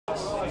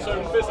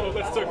So first of all,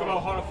 let's talk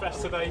about Horror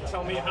Fest today.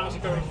 Tell me, how's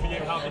it going for you?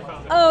 How have you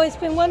found it? Oh, it's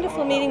been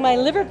wonderful meeting my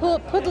Liverpool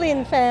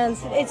Pudlian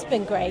fans. It's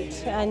been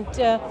great, and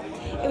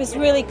it was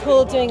really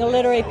cool doing a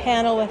literary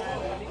panel with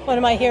one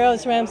of my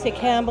heroes, Ramsey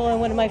Campbell,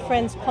 and one of my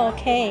friends, Paul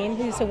Kane,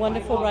 who's a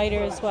wonderful writer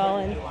as well.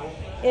 And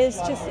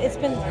it's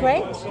been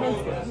great.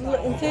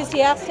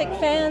 Enthusiastic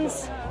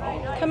fans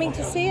coming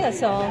to see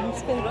us all.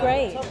 It's been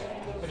great.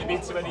 Have you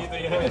been to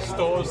any of the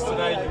stores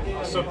today?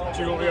 Some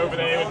jewellery over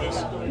there and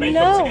there's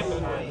makeup No.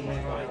 together?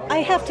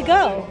 I have to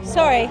go.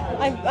 Sorry.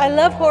 I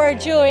love horror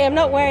jewelry. I'm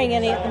not wearing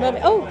any at the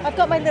moment. Oh, I've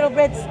got my little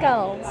red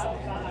skulls.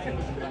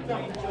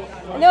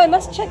 No, I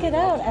must check it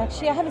out,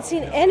 actually. I haven't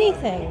seen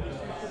anything.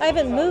 I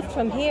haven't moved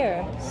from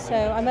here, so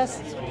I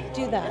must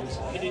do that.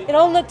 It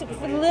all looked,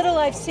 for the little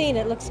I've seen,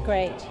 it looks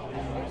great.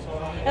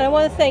 And I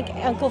want to thank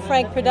Uncle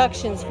Frank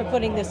Productions for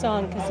putting this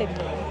on, because they've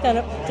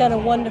done a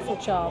wonderful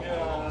job.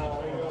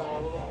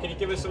 Can you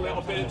give us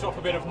drop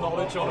a bit of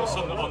knowledge on us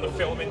on the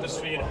film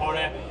industry and horror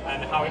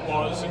and how it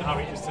was and how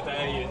it is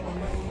today?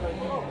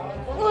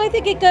 Well, I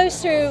think it goes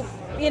through,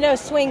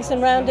 swings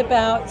and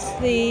roundabouts.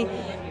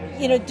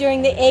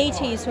 During the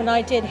 80s when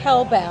I did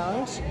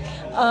Hellbound,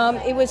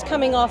 it was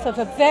coming off of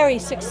a very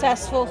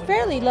successful,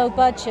 fairly low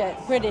budget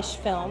British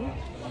film.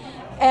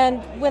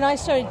 And when I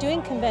started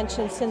doing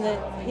conventions in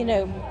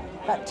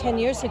about 10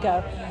 years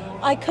ago,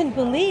 I couldn't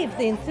believe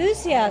the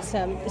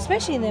enthusiasm,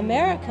 especially in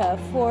America,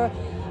 for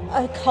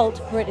a cult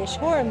British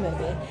horror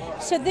movie.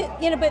 So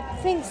but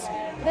things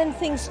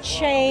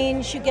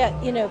change. You get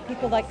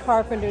people like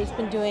Carpenter who's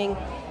been doing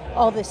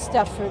all this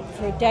stuff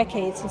for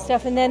decades and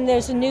stuff, and then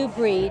there's a new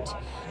breed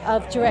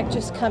of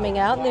directors coming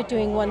out, and they're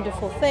doing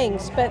wonderful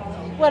things. But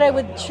what I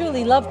would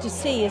truly love to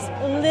see is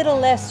a little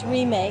less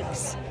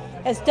remakes.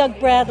 As Doug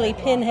Bradley,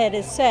 Pinhead,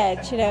 has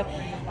said,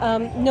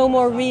 no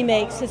more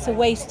remakes. It's a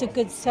waste of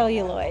good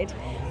celluloid,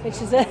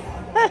 which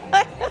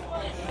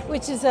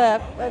is a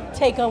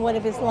take on one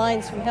of his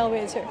lines from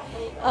Hellraiser.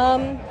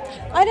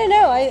 I don't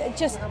know.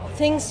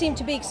 Things seem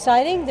to be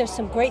exciting. There's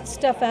some great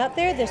stuff out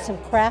there. There's some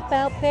crap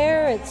out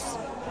there. I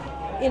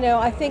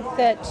think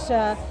that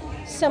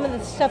some of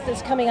the stuff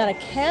that's coming out of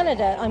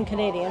Canada, I'm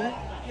Canadian,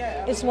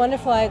 is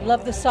wonderful. I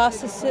love the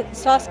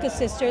Soska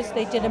sisters.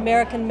 They did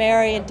American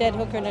Mary and Dead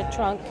Hooker in a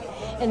Trunk,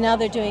 and now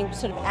they're doing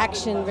sort of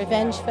action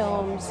revenge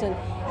films and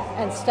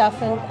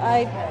stuff. And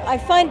I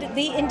find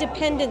the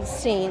independent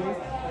scene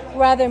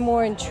rather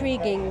more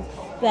intriguing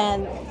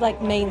than like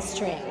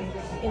mainstream.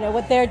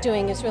 What they're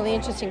doing is really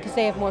interesting because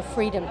they have more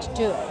freedom to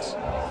do it.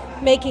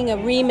 Making a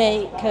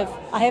remake of,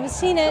 I haven't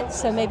seen it,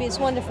 so maybe it's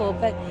wonderful,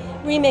 but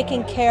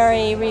remaking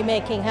Carrie,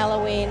 remaking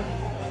Halloween,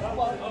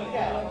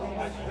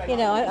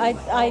 I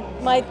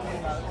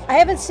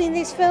haven't seen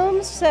these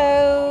films,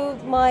 so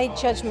my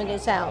judgment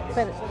is out.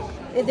 But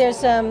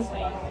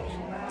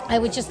I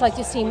would just like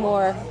to see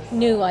more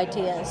new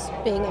ideas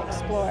being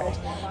explored.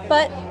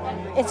 But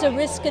it's a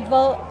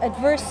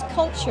risk-adverse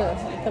culture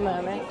at the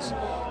moment.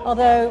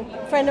 Although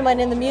a friend of mine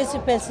in the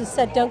music business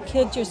said, don't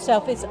kid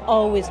yourself, it's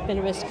always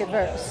been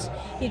risk-averse.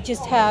 You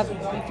just have,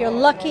 if you're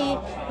lucky,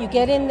 you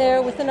get in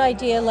there with an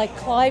idea like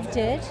Clive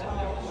did.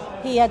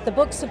 He had the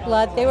Books of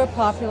Blood, they were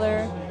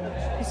popular.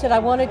 He said, I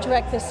want to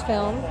direct this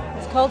film.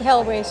 It's called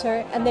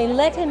Hellraiser, and they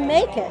let him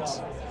make it,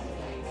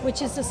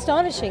 which is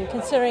astonishing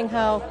considering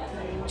how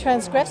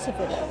transgressive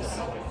it is.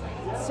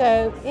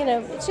 So,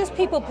 it's just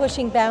people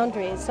pushing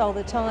boundaries all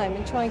the time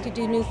and trying to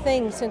do new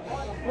things, and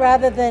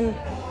rather than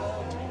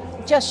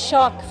just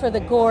shock for the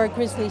gore,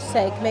 grisly's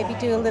sake, maybe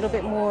do a little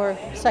bit more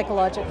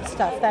psychological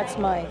stuff. That's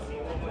my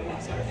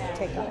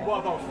take on it.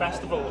 What about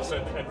festivals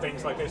and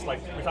things like this? Like,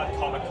 we've had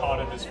Comic-Con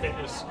and there's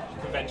fitness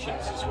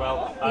conventions as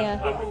well. Yeah.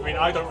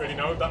 I don't really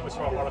know that much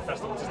about horror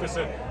festivals. Is this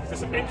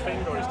a big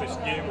thing, or is this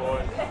new? Or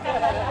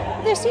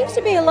there seems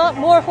to be a lot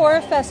more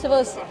horror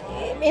festivals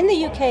in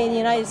the UK and the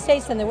United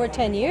States than there were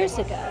 10 years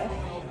ago.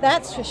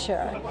 That's for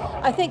sure.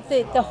 I think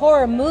that the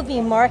horror movie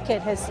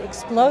market has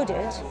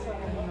exploded.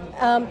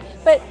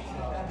 But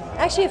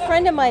actually, a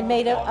friend of mine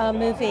made a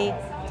movie.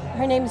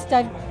 Her name is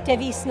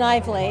Devi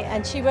Snively,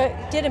 and she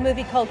did a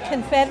movie called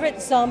Confederate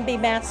Zombie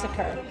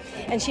Massacre,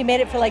 and she made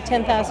it for like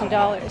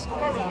 $10,000.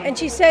 And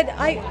she said,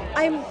 I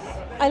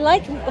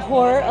like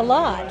horror a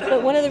lot,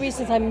 but one of the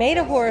reasons I made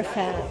a horror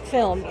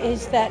film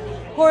is that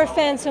horror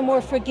fans are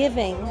more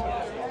forgiving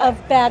of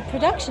bad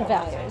production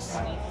values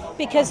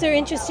because they're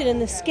interested in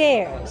the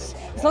scares.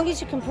 As long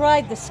as you can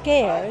provide the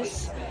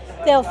scares,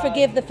 they'll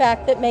forgive the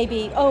fact that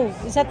maybe, oh,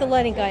 is that the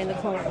lighting guy in the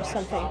corner or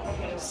something?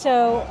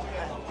 So,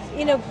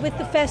 with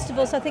the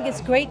festivals, I think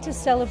it's great to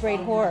celebrate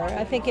horror.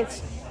 I think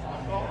it's,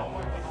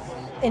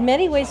 in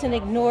many ways, an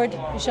ignored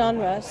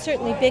genre.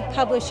 Certainly big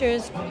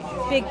publishers,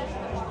 big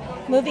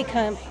movie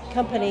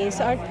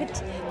companies aren't,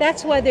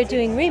 that's why they're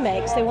doing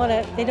remakes. They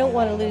don't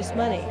want to lose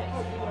money.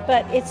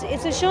 But it's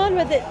a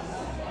genre that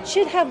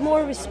should have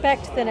more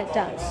respect than it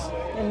does,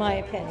 in my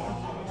opinion.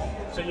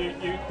 So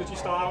did you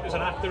start out as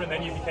an actor and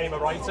then you became a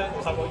writer?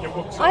 Is that what your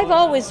books are? I've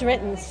always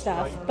written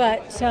stuff,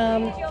 but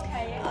I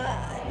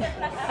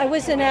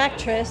was an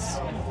actress,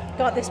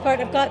 got this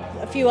part, I've got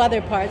a few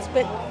other parts,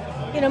 but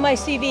you know, my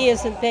CV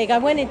isn't big. I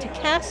went into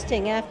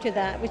casting after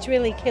that, which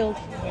really killed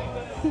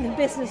the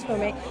business for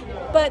me.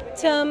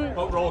 But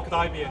what role could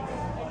I be in?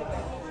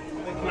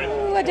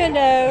 ooh, I don't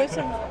know,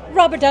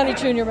 Robert Downey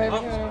Jr. maybe.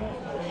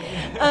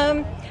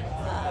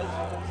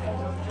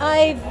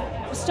 I've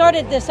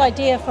started this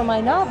idea for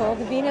my novel,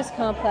 The Venus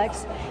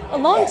Complex, a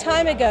long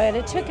time ago, and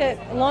it took a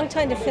long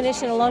time to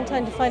finish and a long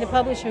time to find a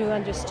publisher who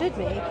understood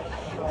me.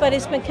 But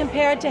it's been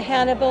compared to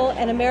Hannibal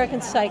and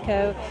American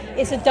Psycho.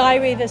 It's a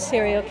diary of a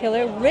serial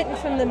killer, written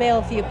from the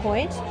male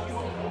viewpoint,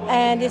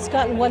 and it's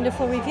gotten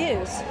wonderful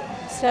reviews.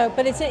 So,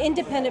 but it's an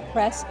independent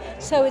press,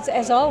 so it's,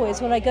 as always,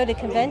 when I go to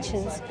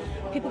conventions,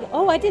 people go,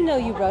 "Oh, I didn't know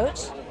you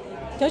wrote.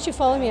 Don't you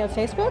follow me on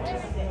Facebook?"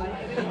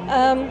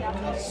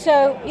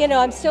 So, you know,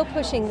 I'm still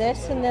pushing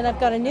this, and then I've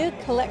got a new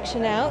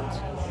collection out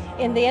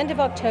in the end of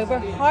October,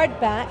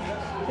 hardback,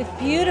 with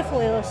beautiful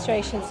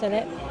illustrations in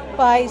it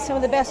by some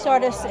of the best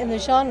artists in the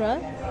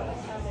genre,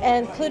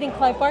 including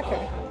Clive Barker.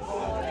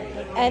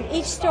 And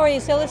each story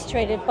is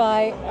illustrated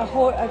by a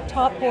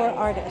top horror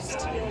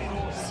artist.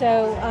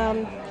 So,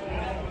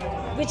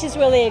 which is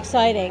really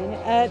exciting.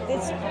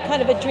 It's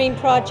kind of a dream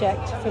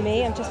project for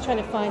me. I'm just trying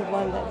to find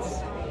one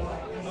that's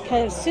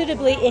kind of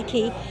suitably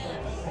icky.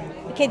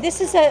 Okay, this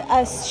is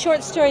a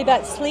short story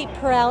about sleep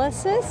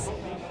paralysis.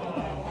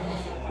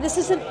 This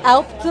is an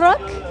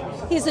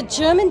Albdruck. He's a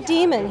German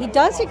demon. He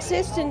does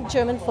exist in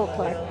German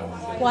folklore.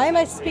 Why am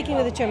I speaking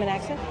with a German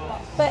accent?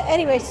 But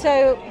anyway,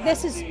 so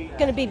this is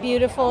going to be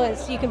beautiful.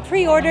 You can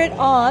pre-order it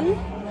on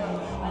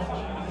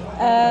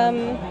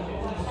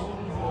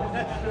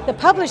the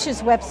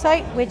publisher's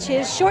website, which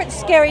is Short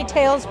Scary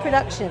Tales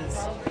Productions,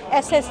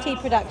 SST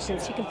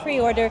Productions. You can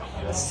pre-order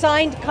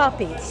signed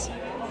copies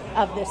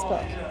of this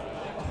book.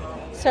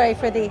 Sorry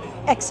for the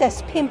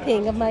excess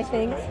pimping of my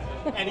things.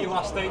 Any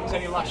last things,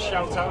 any last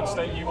shout-outs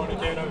that you want to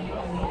do?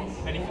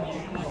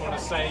 Anything you want to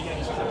say?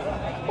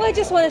 Well, I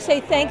just want to say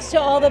thanks to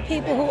all the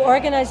people who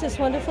organized this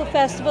wonderful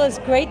festival. It's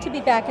great to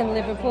be back in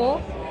Liverpool.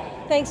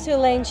 Thanks to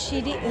Elaine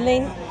Sheedy.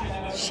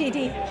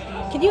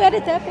 Can you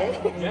edit that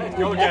bit? Yeah,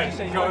 go again.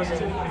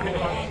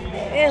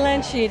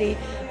 Elaine Sheedy,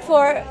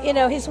 for, you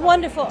know, his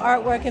wonderful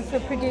artwork and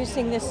for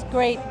producing this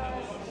great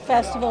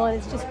festival, and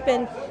it's just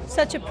been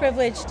such a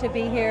privilege to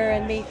be here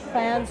and meet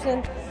fans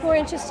and who are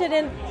interested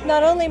in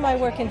not only my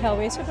work in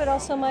Hellraiser but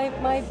also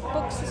my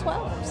books as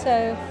well.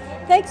 So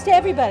thanks to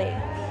everybody.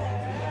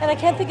 And I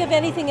can't think of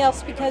anything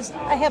else because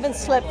I haven't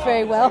slept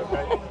very well.